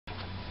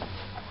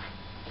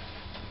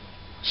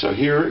So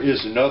here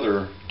is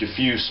another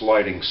diffuse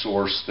lighting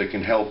source that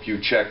can help you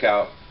check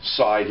out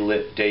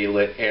side-lit,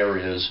 daylit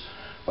areas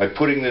by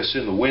putting this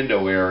in the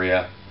window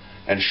area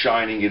and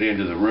shining it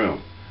into the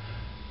room.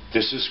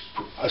 This is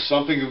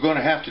something you're going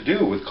to have to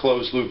do with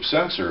closed-loop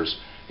sensors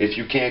if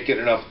you can't get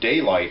enough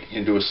daylight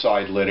into a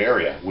side-lit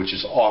area, which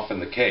is often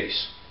the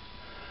case.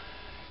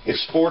 It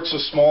sports a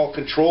small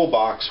control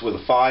box with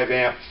a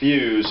 5-amp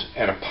fuse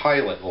and a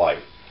pilot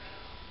light.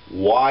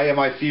 Why am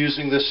I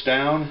fusing this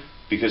down?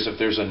 Because if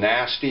there's a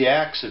nasty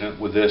accident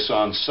with this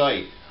on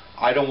site,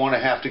 I don't want to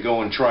have to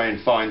go and try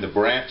and find the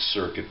branch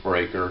circuit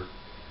breaker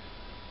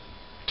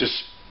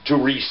to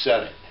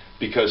reset it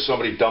because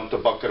somebody dumped a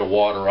bucket of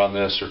water on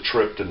this or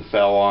tripped and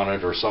fell on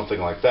it or something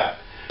like that.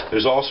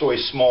 There's also a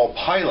small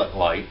pilot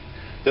light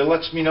that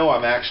lets me know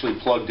I'm actually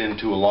plugged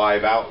into a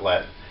live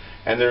outlet,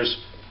 and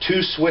there's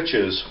 2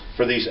 switches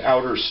for these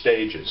outer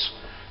stages.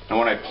 And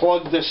when I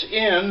plug this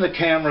in, the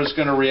camera is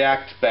going to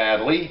react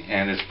badly,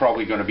 and it's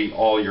probably going to be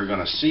all you're going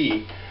to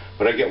see.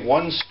 But I get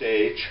 1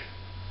 stage,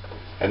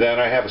 and then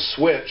I have a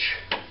switch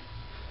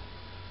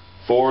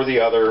for the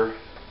other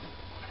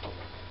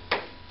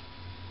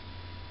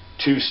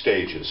 2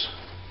 stages.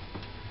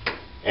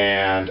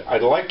 And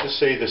I'd like to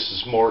say this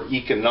is more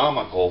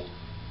economical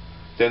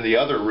than the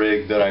other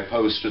rig that I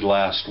posted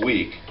last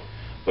week.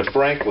 But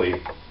frankly,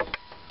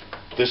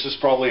 this is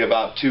probably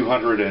about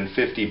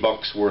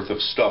 $250 worth of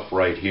stuff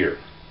right here.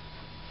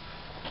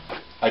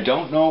 I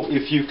don't know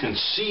if you can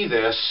see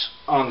this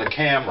on the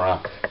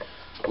camera,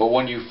 but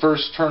when you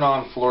first turn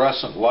on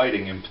fluorescent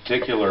lighting, in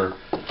particular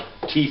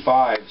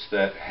T5s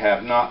that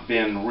have not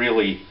been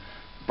really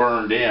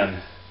burned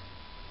in,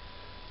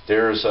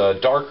 there's a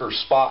darker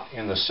spot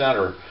in the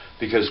center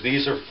because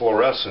these are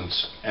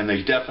fluorescents and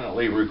they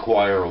definitely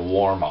require a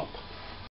warm-up.